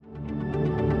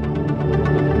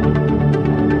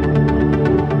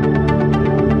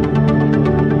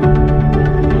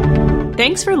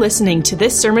Thanks for listening to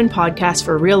this sermon podcast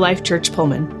for Real Life Church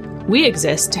Pullman. We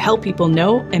exist to help people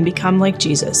know and become like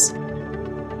Jesus.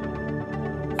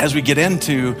 As we get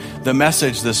into the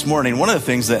message this morning, one of the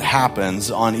things that happens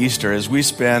on Easter is we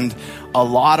spend a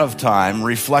lot of time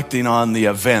reflecting on the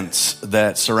events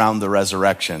that surround the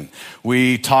resurrection.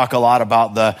 We talk a lot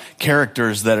about the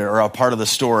characters that are a part of the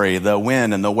story, the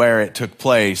when and the where it took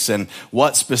place, and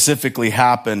what specifically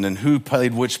happened and who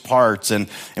played which parts. And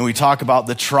we talk about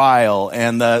the trial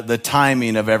and the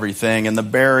timing of everything and the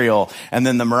burial and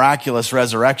then the miraculous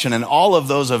resurrection. And all of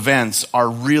those events are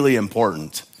really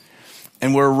important.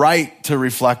 And we're right to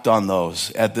reflect on those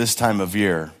at this time of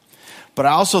year. But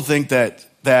I also think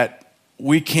that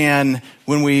we can,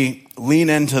 when we lean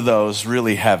into those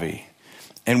really heavy,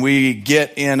 and we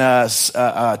get in a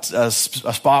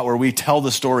spot where we tell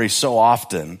the story so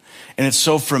often, and it's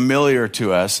so familiar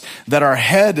to us, that our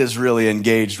head is really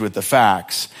engaged with the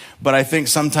facts, but I think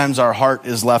sometimes our heart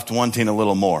is left wanting a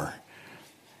little more.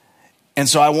 And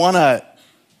so I want to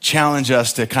challenge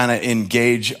us to kind of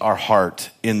engage our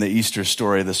heart in the Easter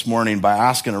story this morning by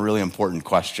asking a really important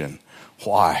question.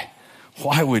 Why?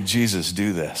 Why would Jesus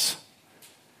do this?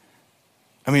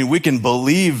 I mean, we can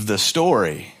believe the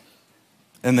story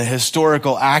and the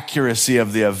historical accuracy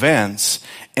of the events,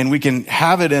 and we can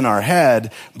have it in our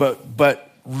head, but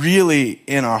really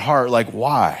in our heart, like,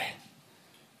 why?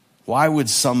 Why would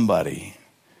somebody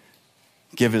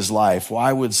give his life?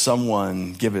 Why would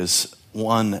someone give his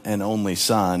one and only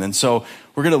son? And so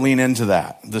we're going to lean into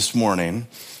that this morning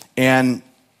and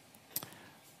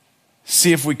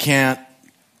see if we can't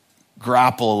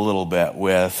grapple a little bit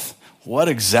with what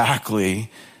exactly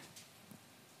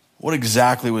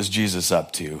was Jesus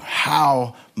up to?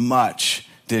 How much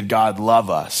did God love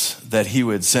us that he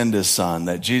would send his son,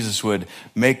 that Jesus would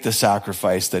make the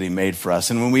sacrifice that he made for us?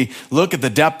 And when we look at the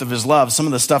depth of his love, some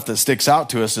of the stuff that sticks out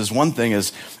to us is one thing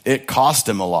is it cost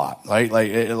him a lot, right?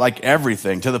 Like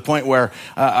everything, to the point where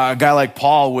a guy like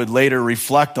Paul would later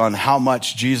reflect on how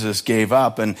much Jesus gave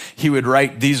up. And he would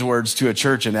write these words to a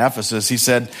church in Ephesus. He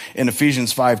said in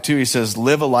Ephesians 5:2, he says,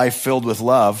 "Live a life filled with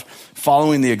love,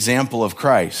 following the example of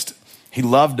Christ. He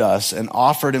loved us and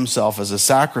offered himself as a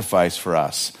sacrifice for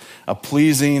us, a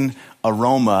pleasing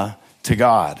aroma to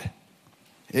God."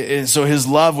 And so his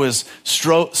love was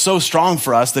so strong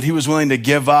for us that he was willing to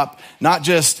give up not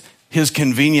just his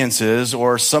conveniences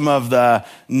or some of the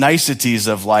niceties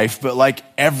of life, but like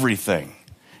everything.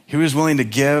 He was willing to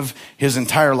give his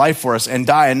entire life for us and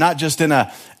die, and not just in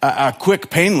a quick,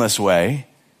 painless way,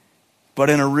 but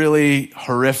in a really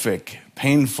horrific,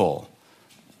 painful,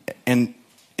 and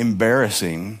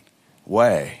embarrassing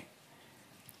way.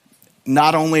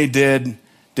 Not only did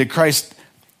Christ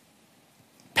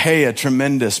pay a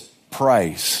tremendous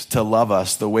price to love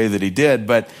us the way that he did,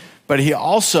 but he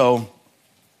also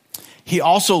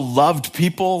loved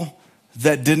people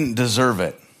that didn't deserve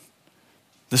it.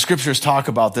 The scriptures talk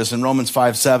about this in Romans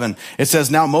 5:7. It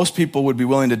says, "Now most people would be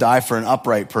willing to die for an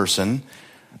upright person,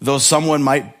 though someone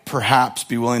might perhaps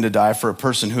be willing to die for a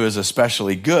person who is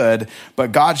especially good.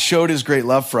 But God showed his great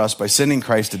love for us by sending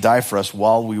Christ to die for us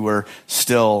while we were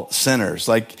still sinners."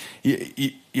 Like,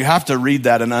 you have to read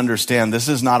that and understand this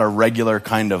is not a regular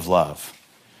kind of love.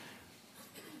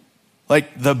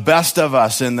 Like, the best of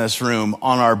us in this room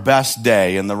on our best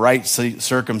day in the right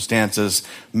circumstances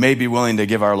may be willing to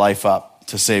give our life up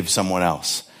to save someone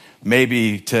else.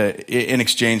 Maybe in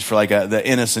exchange for like the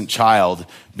innocent child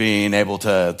being able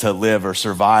to live or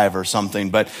survive or something.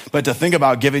 But to think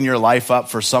about giving your life up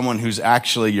for someone who's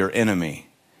actually your enemy,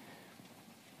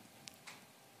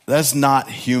 that's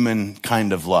not human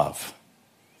kind of love.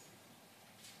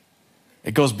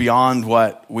 It goes beyond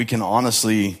what we can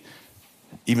honestly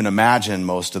even imagine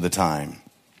most of the time.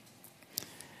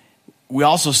 We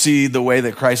also see the way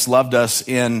that Christ loved us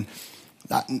in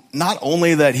not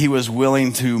only that he was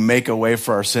willing to make a way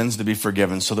for our sins to be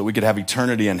forgiven so that we could have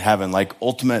eternity in heaven, like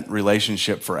ultimate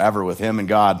relationship forever with him and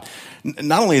God.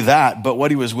 Not only that, but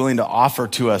what he was willing to offer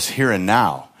to us here and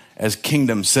now as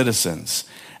kingdom citizens.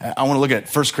 I want to look at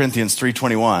 1 Corinthians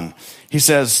 3:21. He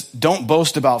says, "Don't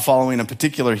boast about following a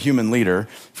particular human leader,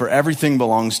 for everything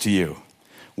belongs to you.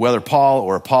 Whether Paul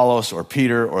or Apollos or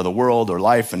Peter or the world or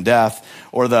life and death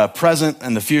or the present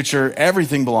and the future,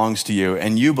 everything belongs to you,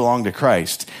 and you belong to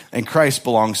Christ, and Christ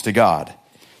belongs to God."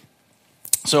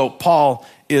 So Paul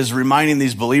is reminding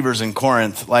these believers in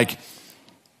Corinth, like,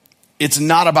 it's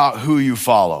not about who you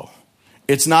follow.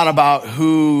 It's not about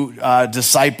who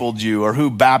discipled you or who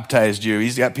baptized you.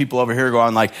 He's got people over here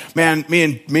going like, man, me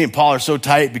and Paul are so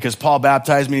tight because Paul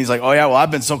baptized me. He's like, oh yeah, well, I've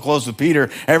been so close with Peter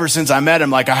ever since I met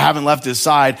him. Like, I haven't left his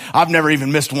side. I've never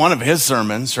even missed one of his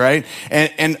sermons, right?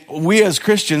 And we as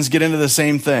Christians get into the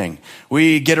same thing.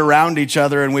 We get around each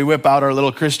other and we whip out our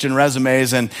little Christian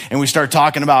resumes and we start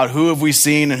talking about who have we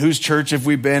seen and whose church have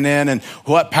we been in and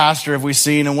what pastor have we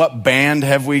seen and what band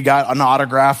have we got an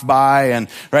autograph by, and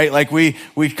right, like we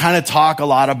kind of talk a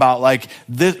lot about like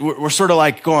this. We're sort of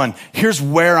like going, here's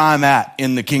where I'm at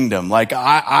in the kingdom. Like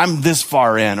I'm this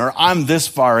far in, or I'm this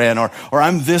far in, or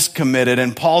I'm this committed.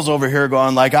 And Paul's over here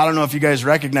going like, I don't know if you guys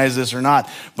recognize this or not,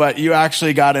 but you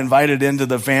actually got invited into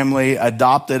the family,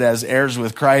 adopted as heirs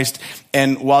with Christ.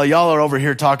 And while y'all are over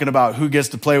here talking about who gets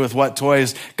to play with what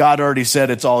toys, God already said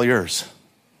it's all yours.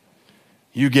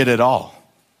 You get it all.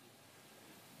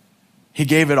 He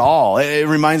gave it all. It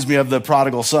reminds me of the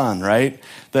prodigal son, right?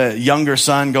 The younger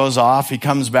son goes off, he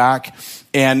comes back,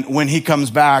 and when he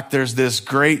comes back, there's this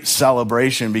great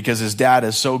celebration because his dad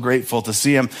is so grateful to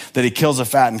see him that he kills a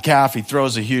fattened calf, he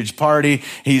throws a huge party.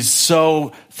 He's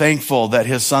so thankful that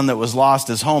his son that was lost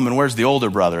is home. And where's the older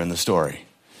brother in the story?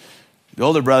 The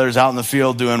older brother's out in the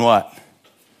field doing what?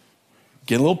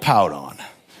 Getting a little pout on.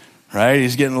 Right?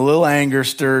 He's getting a little anger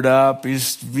stirred up.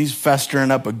 He's festering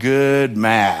up a good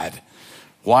mad.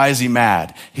 Why is he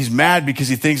mad? He's mad because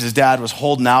he thinks his dad was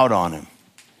holding out on him.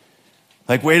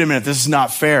 Like, wait a minute, this is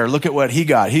not fair. Look at what he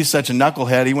got. He's such a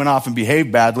knucklehead. He went off and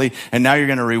behaved badly, and now you're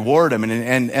going to reward him.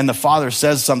 And the father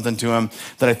says something to him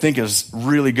that I think is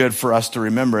really good for us to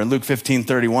remember. In Luke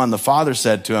 15:31, the father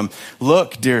said to him,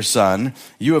 look, dear son,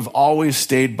 you have always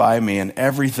stayed by me, and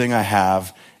everything I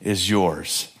have is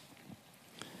yours.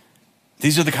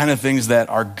 These are the kind of things that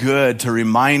are good to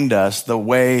remind us the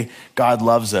way God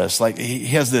loves us. Like, he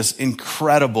has this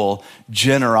incredible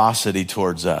generosity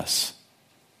towards us.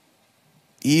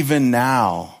 Even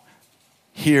now,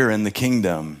 here in the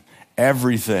kingdom,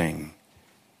 everything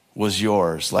was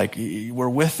yours. Like, we're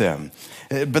with him.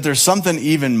 But there's something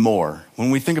even more when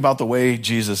we think about the way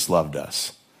Jesus loved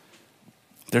us.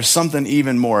 There's something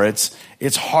even more. It's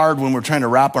hard when we're trying to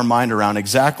wrap our mind around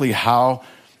exactly how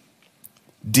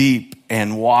deep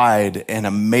and wide and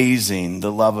amazing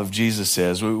the love of Jesus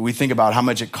is. We think about how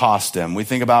much it cost him. We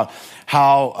think about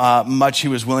how much he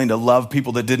was willing to love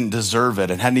people that didn't deserve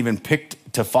it and hadn't even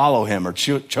picked to follow him or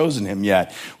chosen him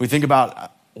yet. We think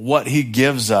about what he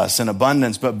gives us in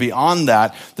abundance, but beyond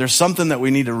that, there's something that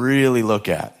we need to really look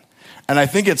at. And I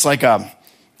think it's like a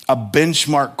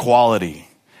benchmark quality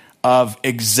of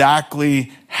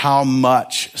exactly how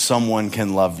much someone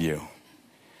can love you.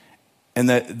 And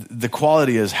the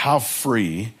quality is, how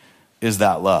free is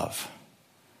that love?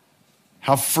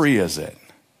 How free is it?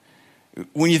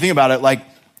 When you think about it, like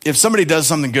if somebody does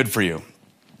something good for you,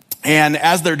 and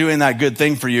as they're doing that good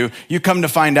thing for you, you come to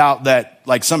find out that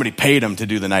like somebody paid them to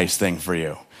do the nice thing for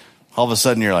you. All of a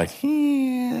sudden you're like,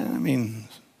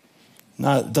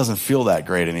 it doesn't feel that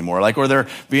great anymore. Like, or they're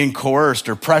being coerced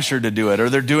or pressured to do it, or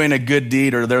they're doing a good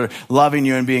deed, or they're loving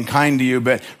you and being kind to you,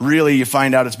 but really you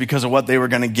find out it's because of what they were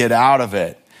going to get out of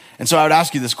it. And so I would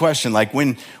ask you this question, like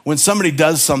when somebody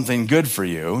does something good for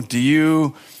you, do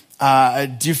you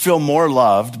feel more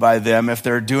loved by them if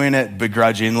they're doing it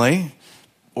begrudgingly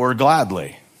or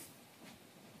gladly?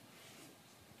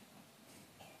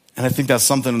 And I think that's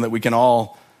something that we can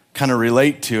all kind of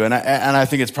relate to. And I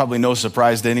think it's probably no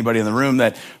surprise to anybody in the room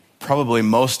that probably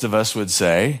most of us would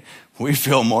say we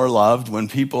feel more loved when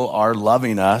people are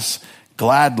loving us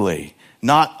gladly,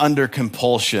 not under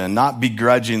compulsion, not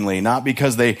begrudgingly, not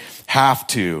because they have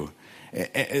to.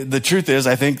 The truth is,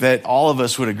 I think that all of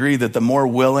us would agree that the more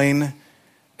willing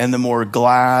and the more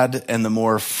glad and the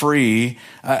more free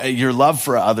your love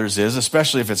for others is,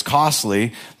 especially if it's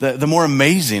costly, the more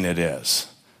amazing it is.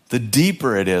 The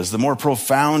deeper it is, the more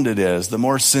profound it is, the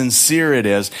more sincere it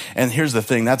is. And here's the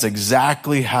thing, that's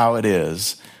exactly how it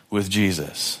is with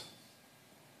Jesus.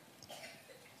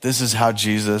 This is how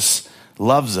Jesus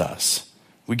loves us.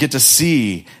 We get to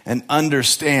see and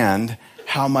understand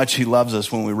how much he loves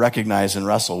us when we recognize and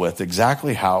wrestle with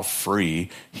exactly how free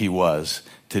he was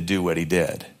to do what he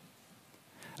did.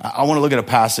 I want to look at a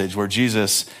passage where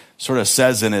Jesus sort of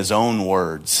says in his own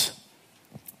words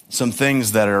some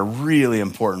things that are really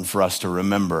important for us to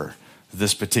remember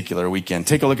this particular weekend.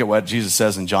 Take a look at what Jesus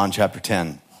says in John chapter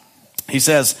 10. He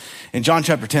says in John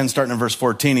chapter 10, starting in verse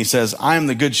 14, he says, I am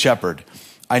the good shepherd.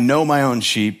 I know my own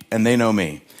sheep and they know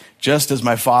me, just as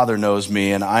my Father knows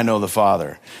me and I know the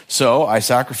Father. So I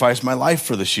sacrifice my life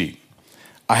for the sheep.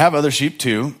 I have other sheep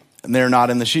too, and they're not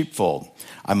in the sheepfold.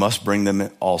 I must bring them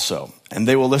also. and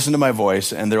they will listen to my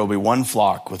voice, and there will be one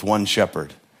flock with one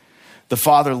shepherd. The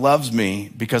Father loves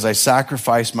me because I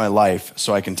sacrifice my life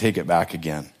so I can take it back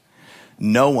again.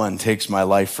 No one takes my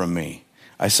life from me.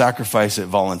 I sacrifice it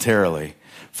voluntarily,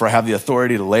 for I have the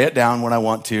authority to lay it down when I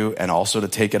want to and also to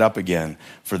take it up again.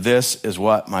 For this is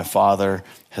what my Father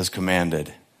has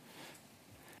commanded.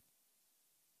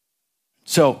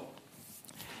 So,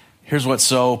 here's what's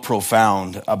so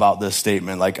profound about this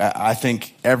statement. Like, I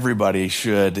think everybody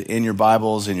should, in your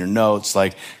Bibles, in your notes,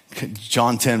 like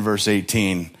John 10, verse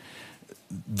 18,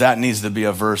 that needs to be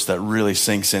a verse that really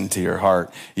sinks into your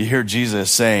heart. You hear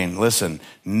Jesus saying, listen,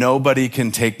 nobody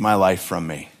can take my life from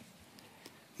me.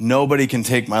 Nobody can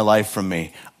take my life from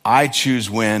me. I choose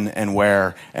when and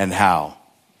where and how.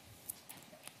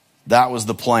 That was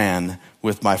the plan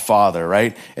with my Father,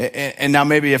 right? And now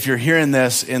maybe if you're hearing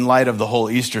this in light of the whole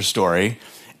Easter story,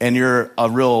 and you're a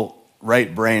real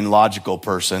right brain logical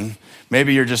person,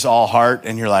 maybe you're just all heart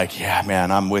and you're like, yeah,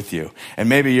 man, I'm with you. And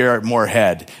maybe you're more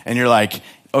head and you're like,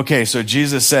 okay, so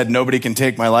Jesus said nobody can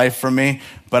take my life from me,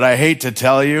 but I hate to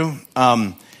tell you,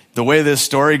 the way this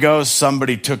story goes,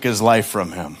 somebody took his life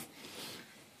from him.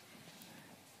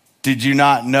 Did you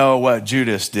not know what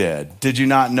Judas did? Did you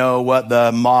not know what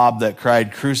the mob that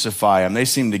cried, crucify him? They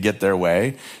seemed to get their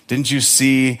way. Didn't you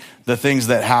see the things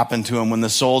that happened to him when the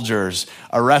soldiers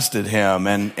arrested him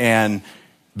and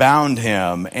bound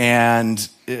him? And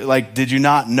like, did you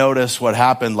not notice what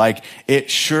happened? Like,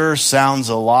 it sure sounds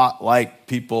a lot like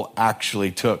people actually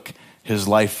took his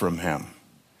life from him.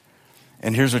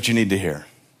 And here's what you need to hear.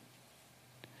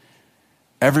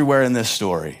 Everywhere in this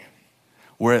story,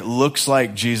 where it looks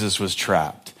like Jesus was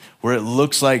trapped, where it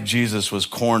looks like Jesus was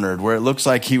cornered, where it looks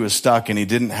like he was stuck and he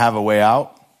didn't have a way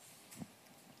out,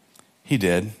 he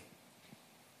did.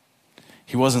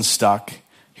 He wasn't stuck.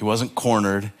 He wasn't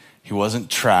cornered. He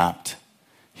wasn't trapped.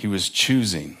 He was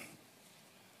choosing.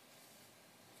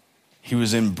 He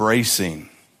was embracing.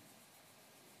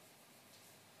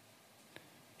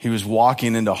 He was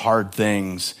walking into hard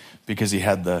things because he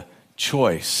had the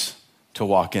choice to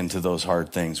walk into those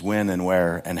hard things, when and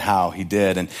where and how he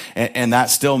did. And that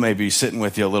still may be sitting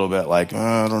with you a little bit like,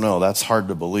 I don't know, that's hard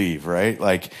to believe, right?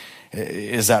 Like,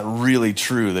 is that really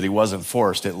true that he wasn't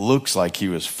forced? It looks like he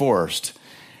was forced.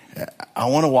 I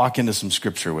want to walk into some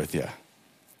scripture with you,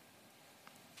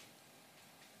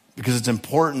 because it's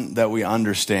important that we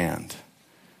understand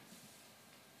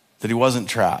that he wasn't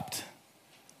trapped.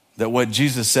 That what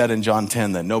Jesus said in John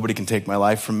 10, that nobody can take my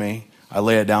life from me, I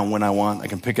lay it down when I want, I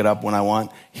can pick it up when I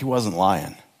want, he wasn't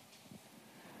lying.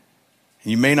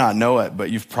 You may not know it, but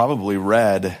you've probably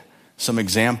read some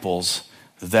examples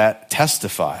that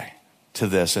testify to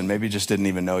this, and maybe just didn't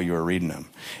even know you were reading them.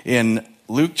 In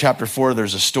Luke chapter 4,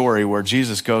 there's a story where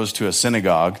Jesus goes to a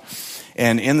synagogue,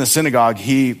 and in the synagogue,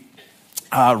 he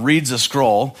reads a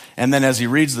scroll, and then as he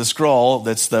reads the scroll,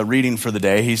 that's the reading for the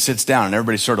day, he sits down, and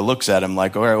everybody sort of looks at him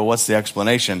like, all right, well, what's the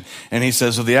explanation? And he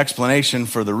says, well, the explanation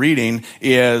for the reading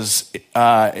is,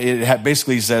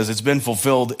 basically says, it's been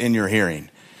fulfilled in your hearing.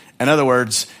 In other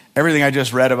words, everything I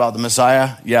just read about the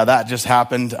Messiah, yeah, that just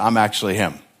happened, I'm actually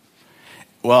him.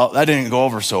 Well, that didn't go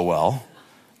over so well.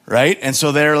 Right? And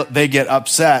so they get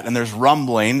upset and there's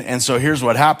rumbling. And so here's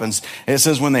what happens. It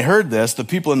says, when they heard this, the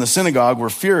people in the synagogue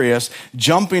were furious.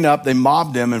 Jumping up, they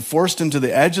mobbed him and forced him to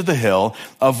the edge of the hill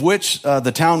of which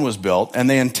the town was built. And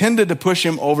they intended to push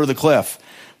him over the cliff.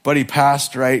 But he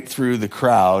passed right through the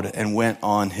crowd and went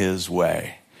on his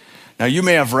way. Now, you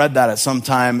may have read that at some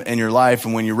time in your life,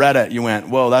 and when you read it, you went,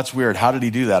 whoa, that's weird. How did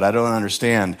he do that? I don't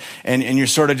understand. And you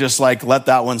sort of just like let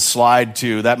that one slide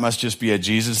to, that must just be a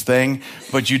Jesus thing.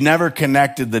 But you never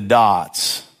connected the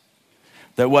dots.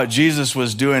 That what Jesus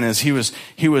was doing is he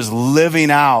was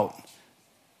living out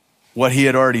what he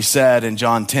had already said in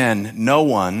John 10, no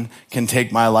one can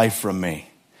take my life from me.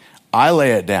 I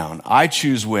lay it down. I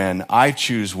choose when, I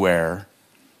choose where.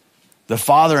 The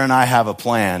Father and I have a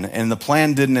plan, and the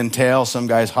plan didn't entail some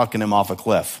guys hucking him off a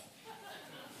cliff.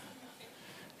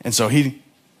 And so he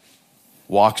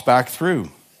walks back through.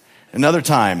 Another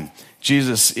time,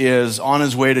 Jesus is on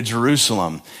his way to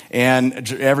Jerusalem, and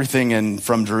everything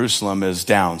from Jerusalem is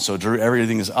down. So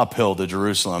everything is uphill to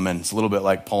Jerusalem, and it's a little bit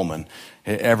like Pullman.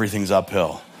 Everything's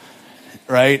uphill,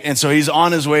 right? And so he's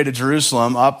on his way to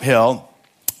Jerusalem, uphill.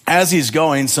 As he's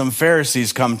going, some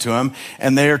Pharisees come to him,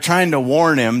 and they are trying to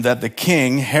warn him that the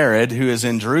king, Herod, who is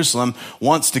in Jerusalem,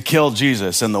 wants to kill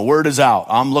Jesus. And the word is out.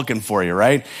 I'm looking for you,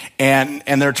 right? And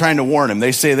they're trying to warn him.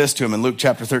 They say this to him in Luke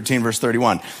chapter 13, verse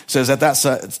 31. It says, at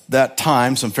that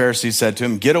time, some Pharisees said to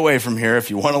him, get away from here if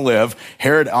you want to live.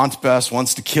 Herod Antipas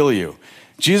wants to kill you.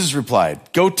 Jesus replied,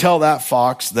 "Go tell that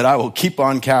fox that I will keep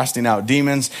on casting out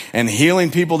demons and healing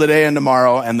people today and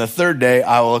tomorrow, and the third day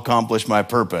I will accomplish my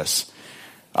purpose."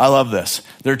 I love this.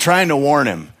 They're trying to warn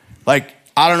him. Like,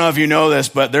 I don't know if you know this,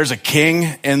 but there's a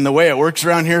king, and the way it works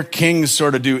around here, kings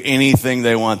sort of do anything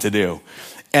they want to do.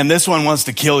 And this one wants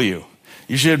to kill you.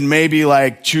 You should maybe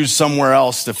choose somewhere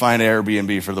else to find an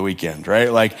Airbnb for the weekend,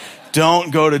 right?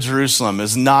 Don't go to Jerusalem.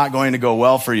 It's not going to go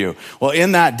well for you. Well,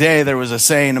 in that day, there was a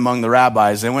saying among the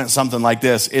rabbis. It went something like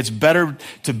this: it's better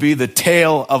to be the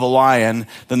tail of a lion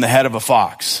than the head of a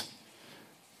fox.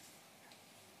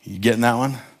 You getting that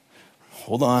one?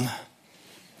 Hold on.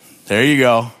 There you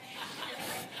go.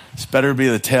 It's better to be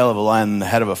the tail of a lion than the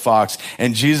head of a fox.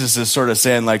 And Jesus is sort of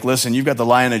saying, listen, you've got the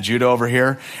Lion of Judah over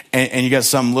here, and you got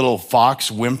some little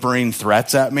fox whimpering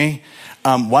threats at me.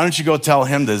 Why don't you go tell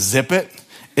him to zip it?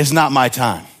 It's not my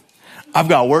time. I've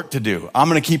got work to do. I'm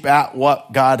going to keep at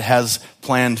what God has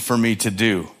planned for me to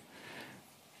do.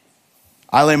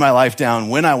 I lay my life down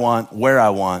when I want, where I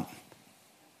want.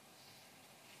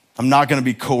 I'm not going to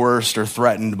be coerced or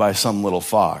threatened by some little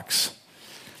fox.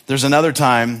 There's another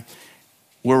time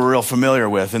we're real familiar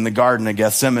with in the Garden of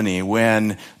Gethsemane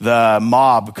when the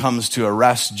mob comes to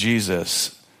arrest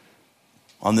Jesus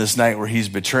on this night where he's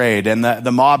betrayed. And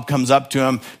the mob comes up to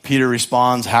him. Peter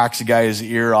responds, hacks the guy's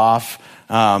ear off.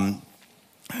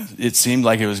 It seemed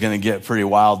like it was going to get pretty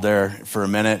wild there for a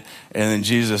minute. And then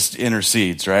Jesus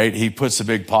intercedes, right? He puts a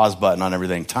big pause button on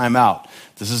everything. Time out.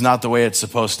 This is not the way it's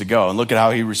supposed to go. And look at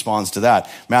how he responds to that.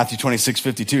 Matthew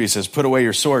 26:52, he says, "Put away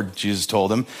your sword," Jesus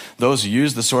told him. "Those who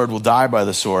use the sword will die by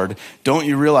the sword. Don't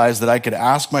you realize that I could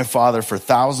ask my Father for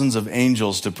thousands of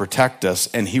angels to protect us,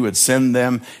 and he would send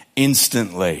them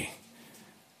instantly?"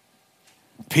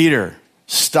 Peter,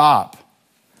 stop.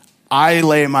 I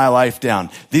lay my life down.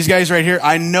 These guys right here,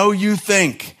 I know you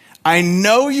think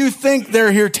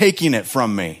they're here taking it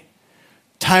from me.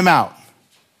 Time out.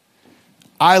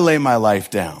 I lay my life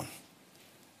down.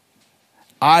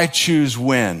 I choose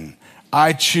when.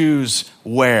 I choose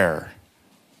where.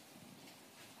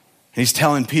 He's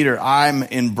telling Peter, I'm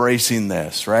embracing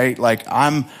this, right?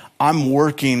 I'm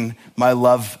working my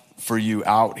love for you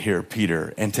out here,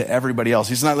 Peter, and to everybody else.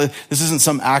 This isn't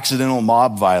some accidental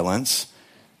mob violence.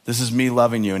 This is me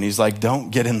loving you. And he's like,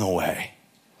 don't get in the way.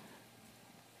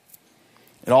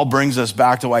 It all brings us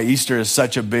back to why Easter is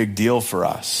such a big deal for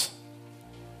us.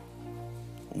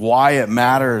 Why it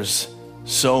matters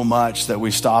so much that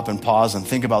we stop and pause and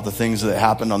think about the things that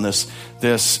happened on this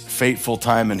fateful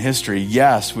time in history.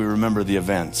 Yes, we remember the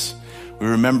events. We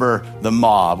remember the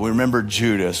mob. We remember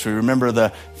Judas. We remember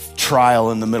the trial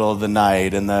in the middle of the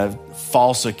night and the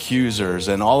false accusers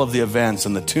and all of the events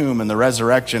and the tomb and the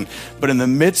resurrection. But in the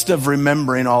midst of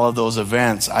remembering all of those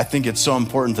events, I think it's so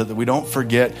important that we don't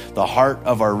forget the heart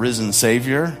of our risen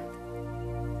Savior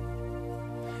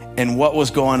and what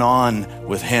was going on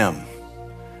with him,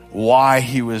 why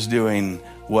he was doing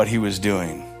what he was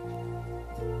doing.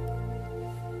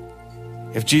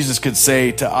 If Jesus could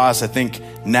say to us, I think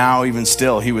now even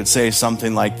still, he would say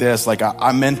something like this,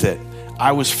 I meant it.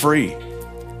 I was free.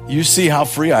 You see how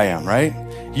free I am, right?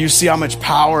 You see how much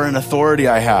power and authority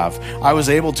I have. I was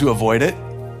able to avoid it.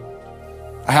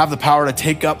 I have the power to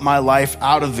take up my life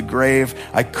out of the grave.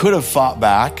 I could have fought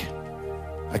back.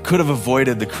 I could have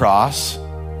avoided the cross.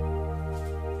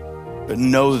 But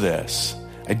know this,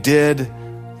 I did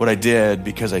what I did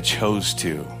because I chose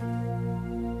to.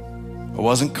 I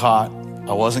wasn't caught.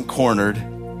 I wasn't cornered.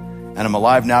 And I'm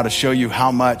alive now to show you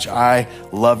how much I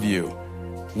love you,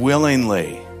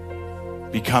 willingly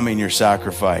becoming your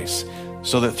sacrifice,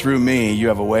 so that through me, you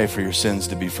have a way for your sins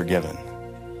to be forgiven.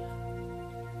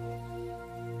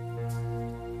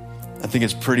 I think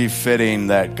it's pretty fitting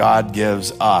that God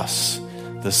gives us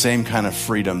the same kind of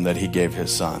freedom that he gave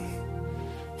his son.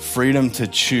 Freedom to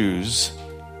choose.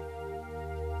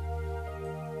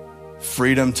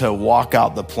 Freedom to walk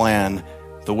out the plan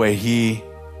the way he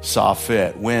saw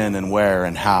fit, when and where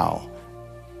and how.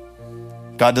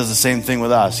 God does the same thing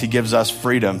with us. He gives us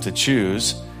freedom to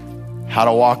choose how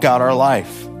to walk out our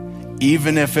life,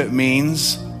 even if it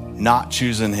means not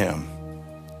choosing him.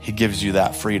 He gives you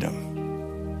that freedom.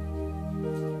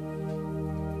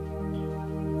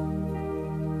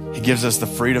 He gives us the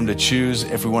freedom to choose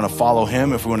if we want to follow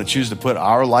him, if we want to choose to put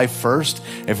our life first,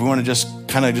 if we want to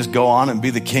just go on and be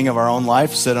the king of our own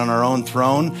life, sit on our own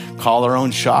throne, call our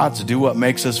own shots, do what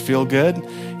makes us feel good.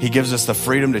 He gives us the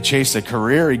freedom to chase a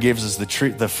career. He gives us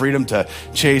the freedom to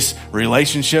chase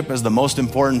relationship as the most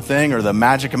important thing, or the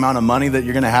magic amount of money that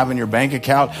you're going to have in your bank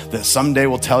account that someday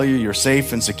will tell you you're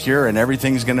safe and secure and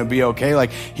everything's going to be okay.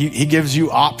 He gives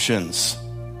you options.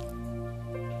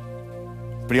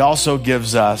 But he also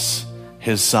gives us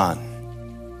his son.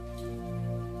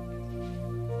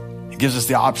 He gives us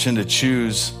the option to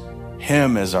choose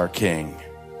him as our king,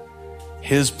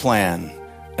 his plan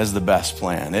as the best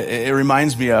plan. It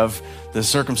reminds me of the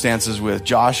circumstances with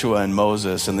Joshua and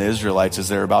Moses and the Israelites as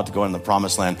they're about to go in the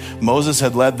promised land. Moses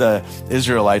had led the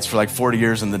Israelites for like 40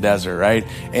 years in the desert, right?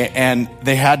 And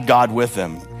they had God with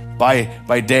them.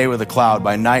 By day with a cloud,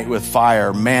 by night with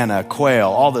fire, manna,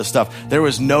 quail, all this stuff. There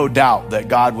was no doubt that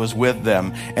God was with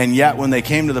them. And yet when they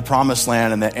came to the promised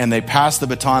land and they passed the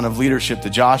baton of leadership to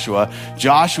Joshua,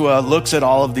 Joshua looks at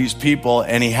all of these people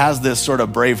and he has this sort of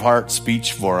Braveheart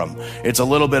speech for them. It's a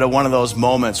little bit of one of those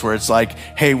moments where it's like,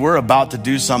 hey, we're about to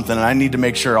do something and I need to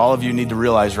make sure all of you need to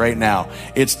realize right now,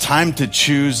 it's time to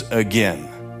choose again.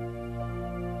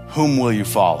 Whom will you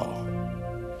follow?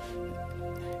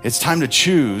 It's time to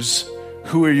choose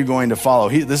who are you going to follow.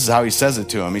 This is how he says it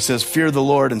to him. He says, fear the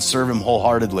Lord and serve him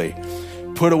wholeheartedly.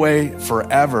 Put away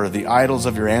forever the idols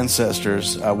of your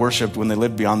ancestors worshipped when they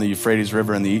lived beyond the Euphrates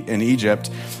River in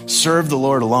Egypt. Serve the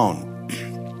Lord alone.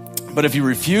 But if you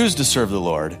refuse to serve the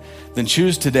Lord, then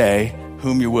choose today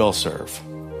whom you will serve.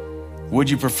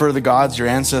 Would you prefer the gods your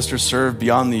ancestors served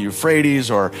beyond the Euphrates,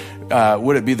 or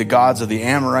would it be the gods of the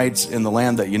Amorites in the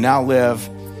land that you now live?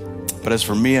 But as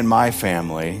for me and my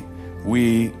family,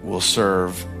 we will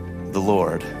serve the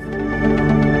Lord.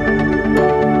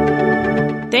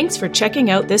 Thanks for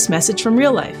checking out this message from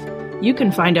Real Life. You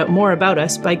can find out more about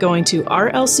us by going to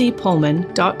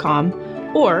rlcpullman.com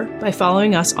or by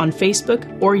following us on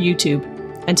Facebook or YouTube.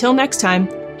 Until next time,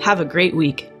 have a great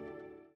week.